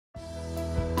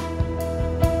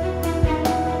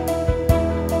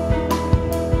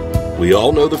We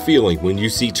all know the feeling when you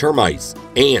see termites,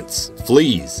 ants,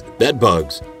 fleas,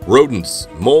 bedbugs, rodents,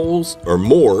 moles, or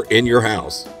more in your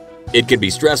house. It can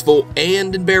be stressful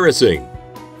and embarrassing.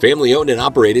 Family owned and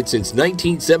operated since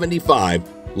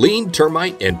 1975, Lien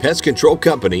Termite and Pest Control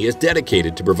Company is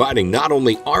dedicated to providing not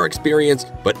only our experience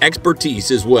but expertise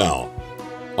as well.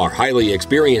 Our highly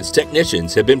experienced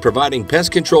technicians have been providing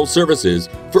pest control services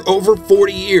for over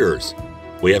 40 years.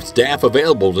 We have staff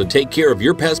available to take care of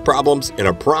your pest problems in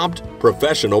a prompt,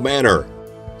 professional manner.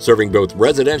 Serving both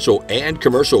residential and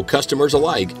commercial customers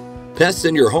alike, pests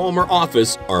in your home or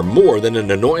office are more than an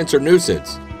annoyance or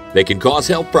nuisance. They can cause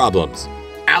health problems,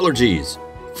 allergies,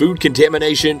 food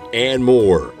contamination, and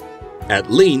more.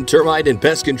 At Lien Termite and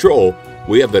Pest Control,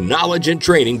 we have the knowledge and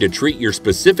training to treat your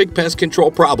specific pest control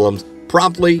problems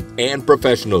promptly and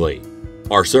professionally.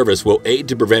 Our service will aid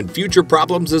to prevent future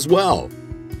problems as well.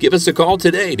 Give us a call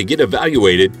today to get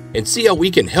evaluated and see how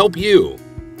we can help you.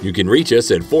 You can reach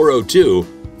us at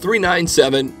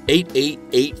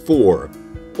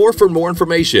 402-397-8884. Or for more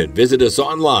information, visit us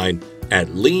online at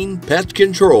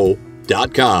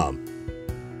lienpestcontrol.com.